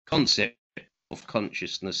concept of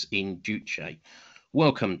consciousness in Juche.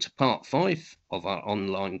 Welcome to part 5 of our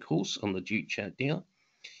online course on the Juche Idea.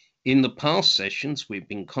 In the past sessions, we've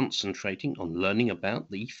been concentrating on learning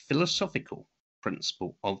about the philosophical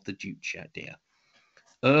principle of the Juche Idea.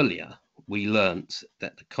 Earlier, we learnt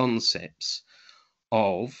that the concepts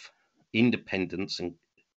of independence and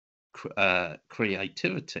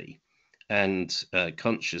creativity and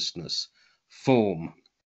consciousness form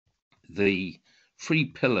the three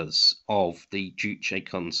pillars of the Juche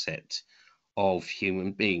concept of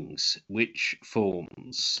human beings, which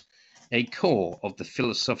forms a core of the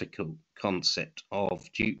philosophical concept of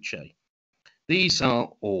Juche. These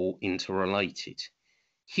are all interrelated.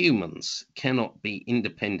 Humans cannot be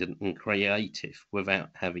independent and creative without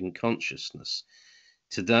having consciousness.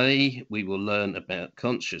 Today, we will learn about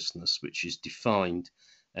consciousness, which is defined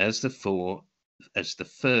as the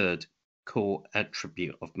third core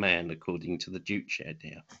attribute of man according to the Juche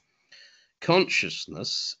Idea.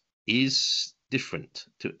 Consciousness is different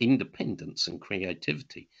to independence and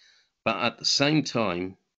creativity, but at the same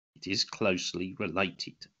time, it is closely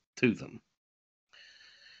related to them.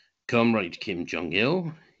 Comrade Kim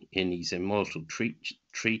Jong-il, in his immortal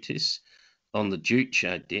treatise on the Juche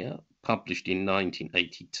Idea, published in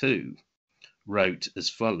 1982, wrote as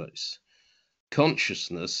follows: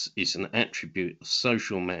 "Consciousness is an attribute of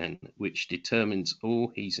social man which determines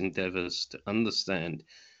all his endeavors to understand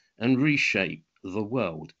and reshape the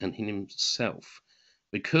world and himself.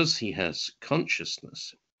 Because he has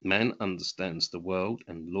consciousness, man understands the world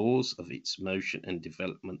and laws of its motion and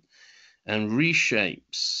development and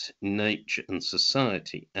reshapes nature and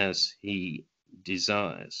society as he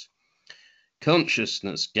desires.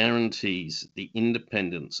 Consciousness guarantees the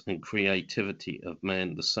independence and creativity of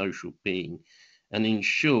man, the social being, and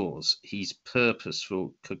ensures his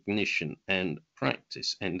purposeful cognition and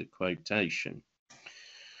practice." End of quotation.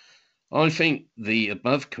 I think the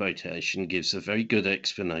above quotation gives a very good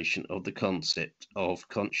explanation of the concept of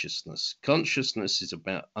consciousness. Consciousness is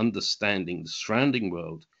about understanding the surrounding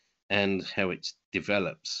world and how it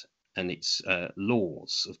develops and its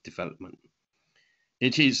laws of development.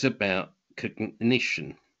 It is about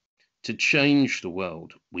cognition. To change the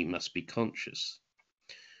world, we must be conscious.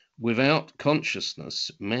 Without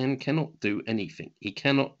consciousness, man cannot do anything. He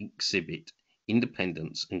cannot exhibit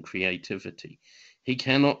independence and creativity. He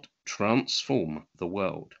cannot transform the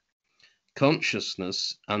world.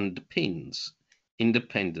 Consciousness underpins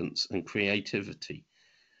independence and creativity.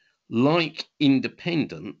 Like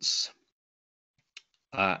independence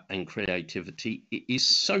and creativity, it is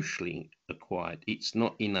socially acquired. It's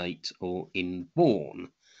not innate or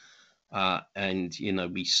inborn. And,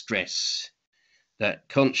 we stress that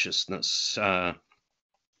consciousness,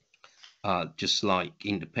 just like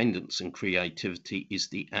independence and creativity, is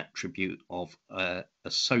the attribute of a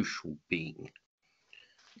social being.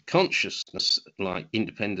 Consciousness, like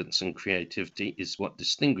independence and creativity, is what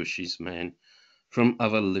distinguishes man from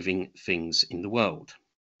other living things in the world.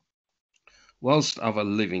 Whilst other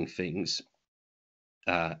living things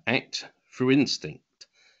act through instinct,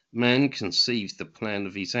 man conceives the plan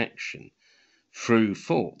of his action through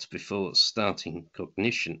thought before starting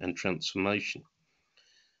cognition and transformation.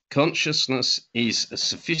 Consciousness is a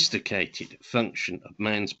sophisticated function of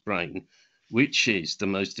man's brain, which is the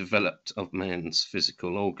most developed of man's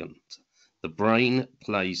physical organs. The brain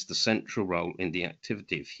plays the central role in the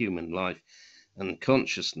activity of human life, and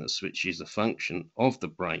consciousness, which is a function of the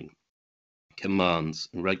brain, commands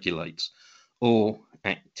and regulates all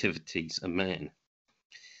activities of man.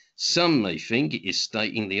 Some may think it is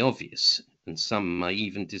stating the obvious, and some may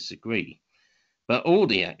even disagree. But all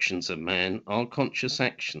the actions of man are conscious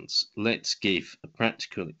actions. Let's give a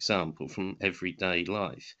practical example from everyday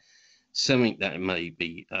life, something that may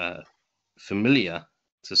be familiar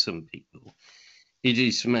to some people. It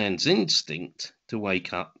is man's instinct to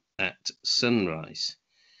wake up at sunrise.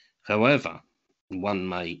 However, one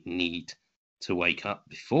may need to wake up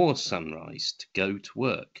before sunrise to go to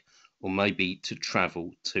work, or maybe to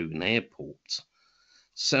travel to an airport.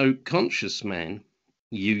 So conscious man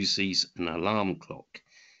uses an alarm clock.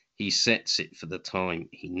 He sets it for the time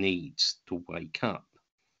he needs to wake up.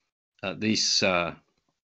 This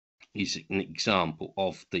is an example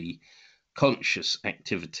of the conscious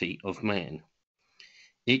activity of man.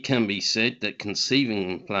 It can be said that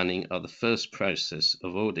conceiving and planning are the first process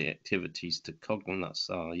of all the activities to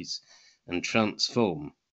cognize and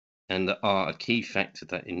transform, and are a key factor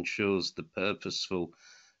that ensures the purposeful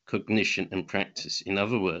cognition and practice. In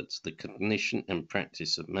other words, the cognition and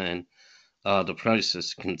practice of man are the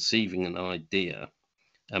process of conceiving an idea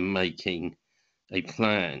and making a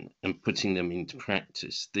plan and putting them into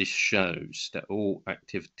practice. This shows that all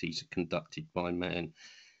activities conducted by man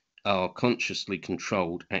are consciously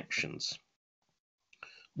controlled actions.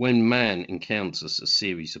 When man encounters a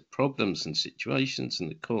series of problems and situations in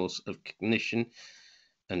the course of cognition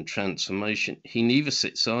and transformation, he neither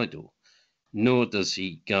sits idle, nor does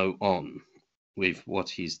he go on with what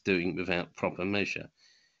he's doing without proper measure.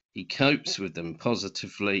 He copes with them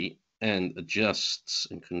positively and adjusts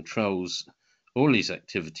and controls all his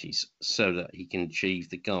activities so that he can achieve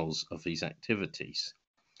the goals of his activities.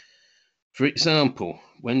 For example,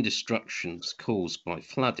 when destruction is caused by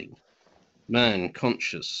flooding, man,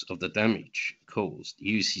 conscious of the damage caused,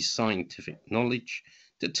 uses scientific knowledge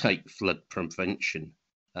to take flood prevention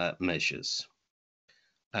measures.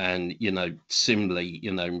 And, similarly,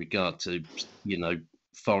 in regard to,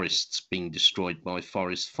 forests being destroyed by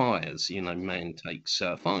forest fires, man takes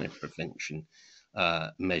fire prevention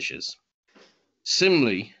measures.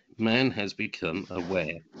 Similarly, man has become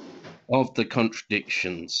aware of the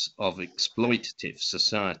contradictions of exploitative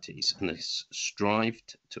societies and has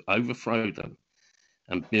strived to overthrow them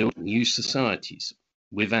and build new societies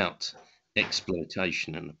without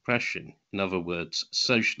exploitation and oppression. In other words,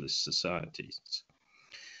 socialist societies.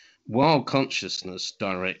 While consciousness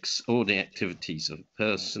directs all the activities of a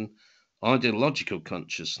person, ideological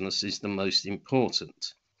consciousness is the most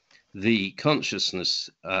important. The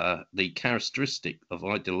characteristic of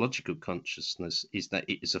ideological consciousness is that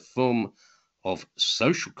it is a form of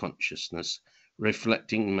social consciousness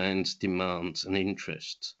reflecting man's demands and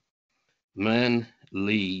interests. Man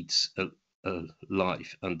leads a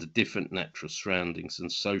life under different natural surroundings and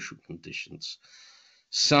social conditions.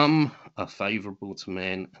 Some are favorable to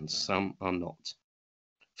man and some are not.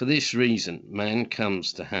 For this reason, man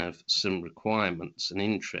comes to have some requirements and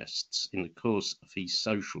interests in the course of his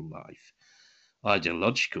social life.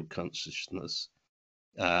 Ideological consciousness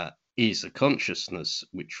is a consciousness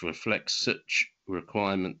which reflects such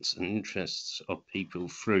requirements and interests of people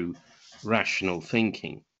through rational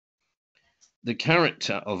thinking. The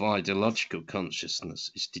character of ideological consciousness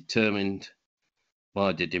is determined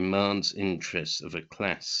by the demands and interests of a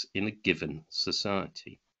class in a given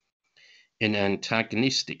society. In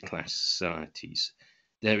antagonistic class societies,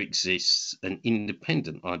 there exists an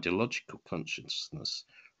independent ideological consciousness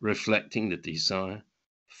reflecting the desire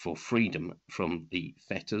for freedom from the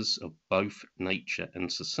fetters of both nature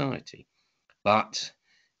and society. But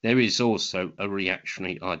there is also a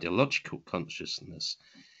reactionary ideological consciousness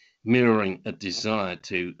mirroring a desire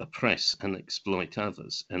to oppress and exploit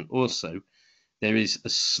others. And also, there is a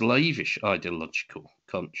slavish ideological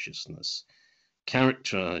consciousness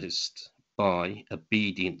characterized by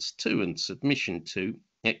obedience to and submission to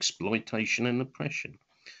exploitation and oppression.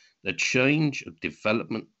 The change and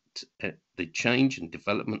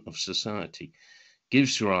development of society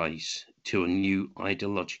gives rise to a new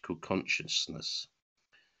ideological consciousness.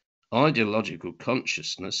 Ideological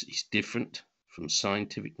consciousness is different from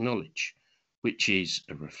scientific knowledge, which is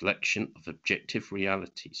a reflection of objective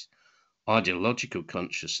realities. Ideological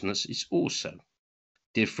consciousness is also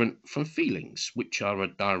different from feelings, which are a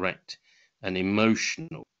direct and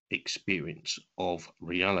emotional experience of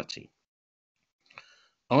reality.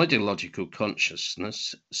 Ideological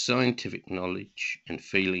consciousness, scientific knowledge, and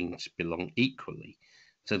feelings belong equally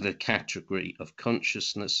to the category of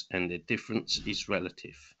consciousness, and their difference is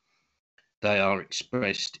relative. They are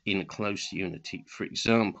expressed in a close unity. For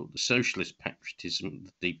example, the socialist patriotism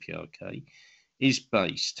of the DPRK is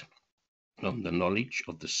based on the knowledge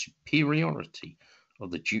of the superiority of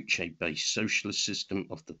the Juche-based socialist system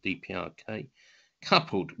of the DPRK,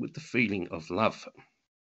 coupled with the feeling of love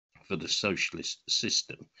for the socialist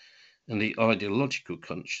system and the ideological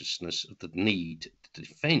consciousness of the need to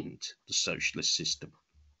defend the socialist system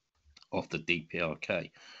of the DPRK.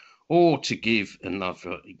 Or to give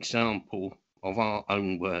another example of our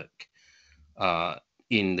own work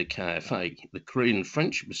in the KFA, the Korean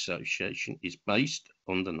Friendship Association is based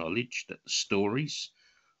on the knowledge that the stories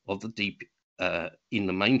of the in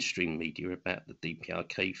the mainstream media about the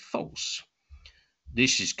DPRK false.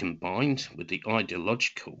 This is combined with the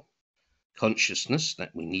ideological consciousness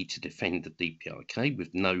that we need to defend the DPRK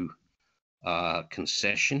with no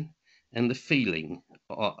concession, and the feeling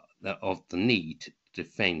of the need to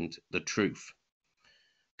defend the truth.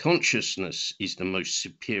 Consciousness is the most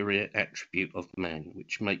superior attribute of man,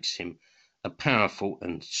 which makes him a powerful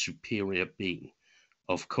and superior being.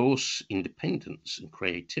 Of course, independence and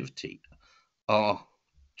creativity are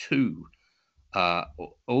two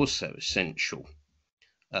also essential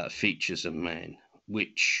features of man,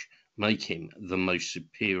 which make him the most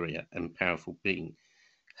superior and powerful being.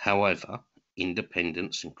 However,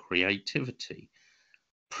 independence and creativity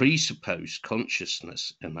presuppose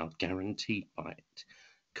consciousness and are guaranteed by it.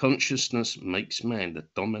 Consciousness makes man the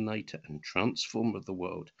dominator and transformer of the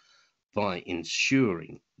world by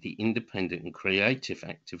ensuring the independent and creative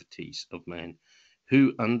activities of man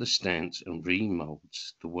who understands and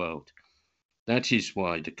remolds the world. That is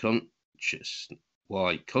why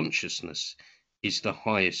consciousness is the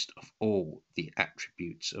highest of all the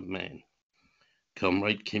attributes of man.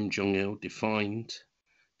 Comrade Kim Jong-il defined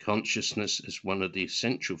consciousness as one of the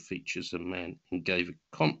essential features of man and gave a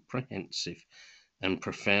comprehensive and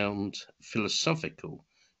profound philosophical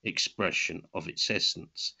expression of its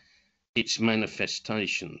essence, its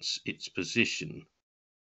manifestations, its position,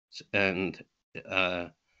 and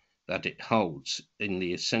that it holds in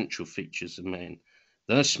the essential features of man,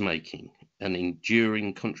 thus making an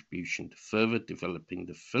enduring contribution to further developing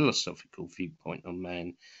the philosophical viewpoint on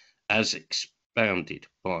man as expounded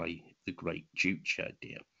by the great Juche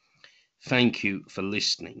Idea. Thank you for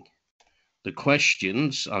listening. The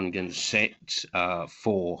questions I'm going to set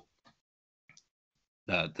for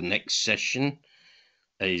the next session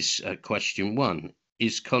is question 1.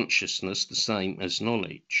 Is consciousness the same as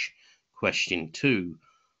knowledge? Question 2.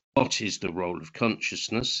 What is the role of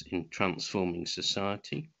consciousness in transforming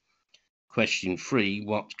society? Question 3.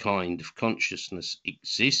 What kind of consciousness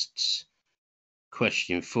exists?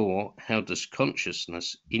 Question 4. How does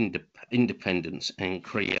consciousness, independence and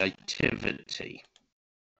creativity